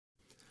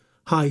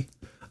Hi,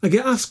 I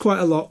get asked quite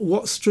a lot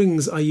what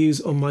strings I use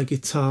on my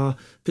guitar,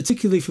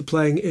 particularly for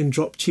playing in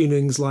drop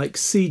tunings like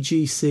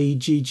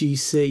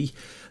CGCGGC,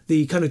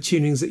 the kind of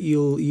tunings that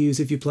you'll use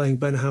if you're playing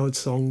Ben Howard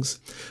songs.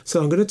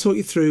 So I'm going to talk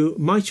you through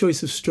my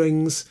choice of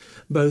strings,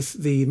 both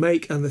the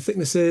make and the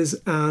thicknesses,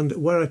 and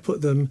where I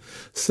put them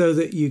so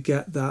that you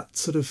get that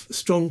sort of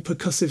strong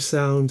percussive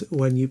sound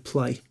when you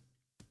play.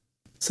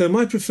 So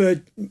my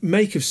preferred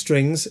make of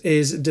strings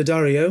is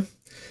D'Addario,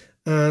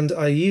 and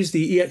I use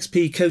the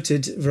EXP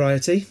coated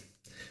variety.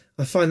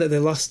 I find that they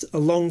last a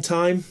long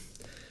time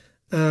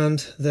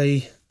and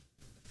they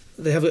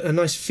have a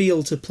nice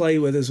feel to play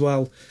with as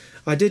well.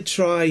 I did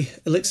try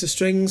Elixir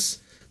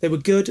strings. They were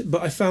good,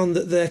 but I found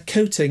that their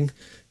coating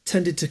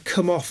tended to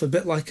come off a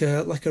bit like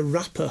a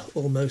wrapper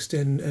almost,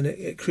 and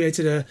it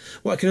created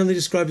what I can only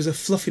describe as a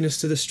fluffiness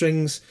to the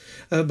strings,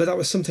 but that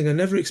was something I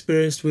never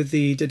experienced with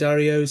the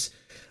D'Addarios.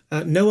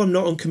 No, I'm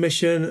not on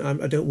commission.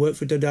 I don't work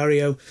for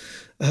D'Addario.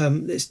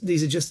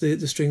 These are just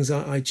the strings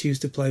I choose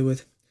to play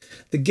with.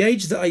 The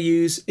gauge that I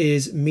use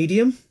is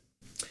medium,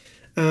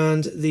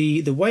 and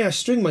the way I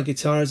string my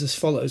guitar is as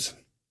follows.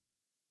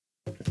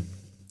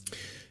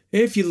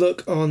 If you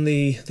look on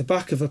the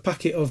back of a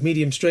packet of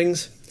medium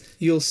strings,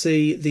 you'll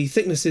see the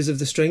thicknesses of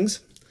the strings.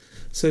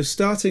 So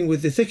starting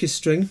with the thickest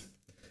string,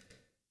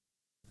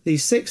 the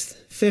 6th,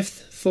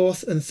 5th,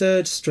 4th and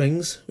 3rd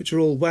strings, which are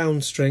all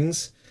wound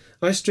strings,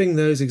 I string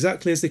those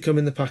exactly as they come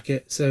in the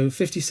packet. So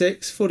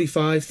 56,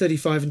 45,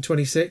 35 and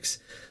 26,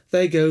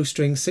 they go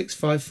strings 6,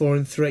 5, 4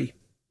 and 3.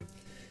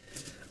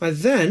 I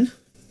then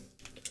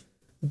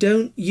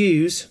don't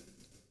use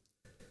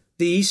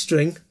the E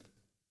string.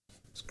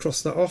 Let's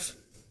cross that off.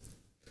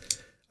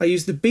 I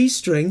use the B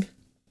string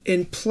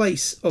in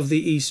place of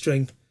the E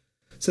string.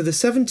 So the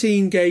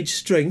 17 gauge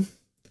string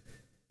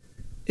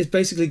is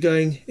basically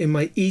going in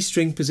my E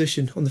string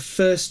position, on the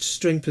first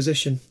string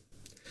position.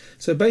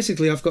 So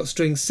basically I've got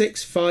strings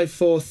 6, 5,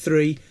 4,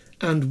 3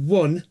 and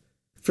 1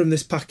 from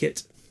this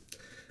packet.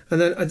 And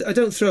then I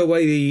don't throw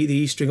away the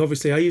E string,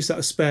 obviously I use that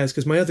as spares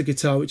because my other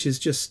guitar, which is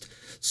just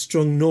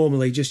strung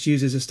normally, just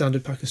uses a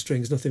standard pack of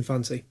strings, nothing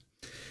fancy.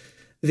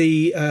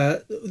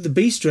 The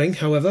B string,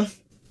 however,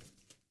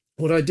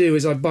 what I do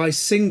is I buy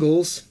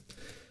singles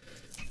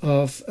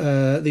of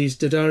these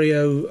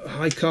D'Addario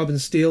high carbon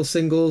steel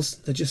singles.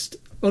 They're just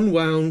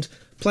unwound,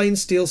 plain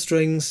steel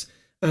strings,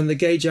 and the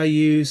gauge I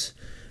use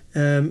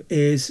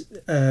is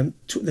they're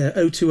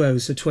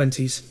 020s, so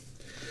 20s.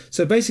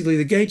 So basically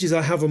the gauges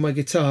I have on my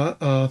guitar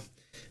are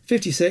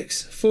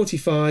 56,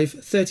 45,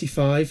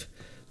 35,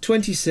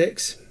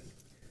 26,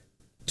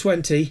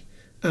 20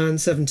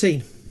 and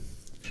 17.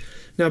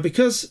 Now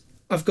because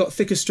I've got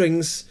thicker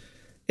strings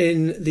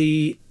in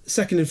the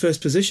second and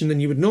first position than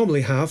you would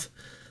normally have,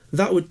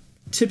 that would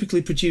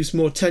typically produce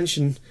more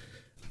tension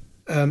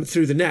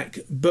through the neck,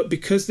 but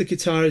because the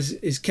guitar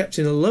is kept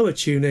in a lower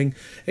tuning,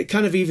 it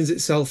kind of evens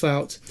itself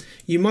out.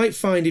 You might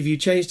find if you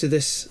change to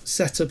this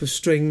setup of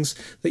strings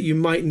that you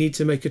might need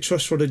to make a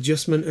truss rod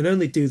adjustment, and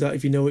only do that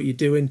if you know what you're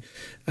doing.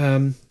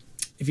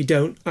 If you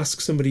don't, ask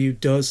somebody who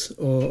does,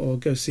 or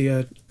go see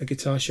a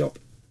guitar shop.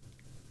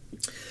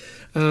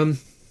 So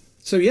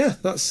yeah,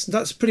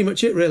 that's pretty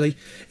much it really.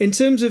 In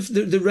terms of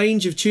the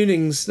range of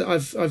tunings that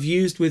I've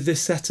used with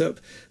this setup,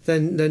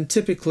 then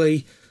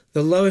typically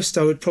the lowest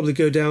I would probably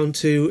go down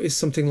to is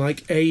something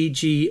like A,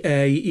 G,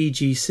 A, E,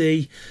 G,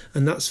 C,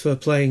 and that's for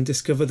playing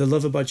Discover the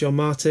Lover by John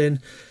Martin.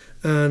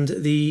 And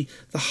the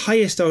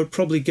highest I would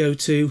probably go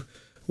to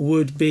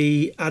would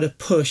be at a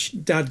push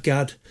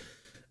Dadgad,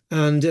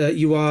 and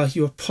you are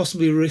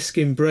possibly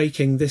risking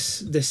breaking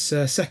this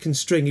second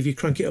string if you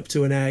crank it up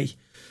to an A.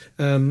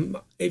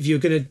 If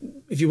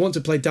you want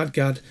to play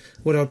Dadgad,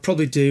 what I would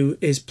probably do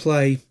is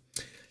play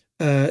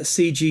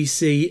C, G,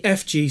 C,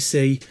 F, G,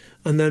 C,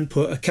 and then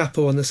put a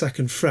capo on the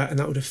second fret, and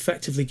that would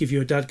effectively give you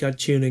a Dadgad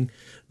tuning,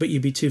 but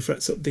you'd be 2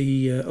 frets up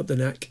the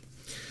neck.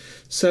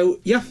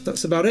 So yeah,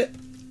 that's about it,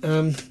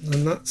 and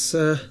that's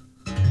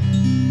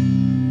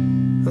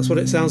what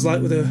it sounds like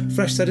with a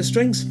fresh set of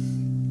strings.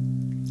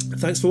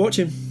 Thanks for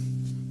watching.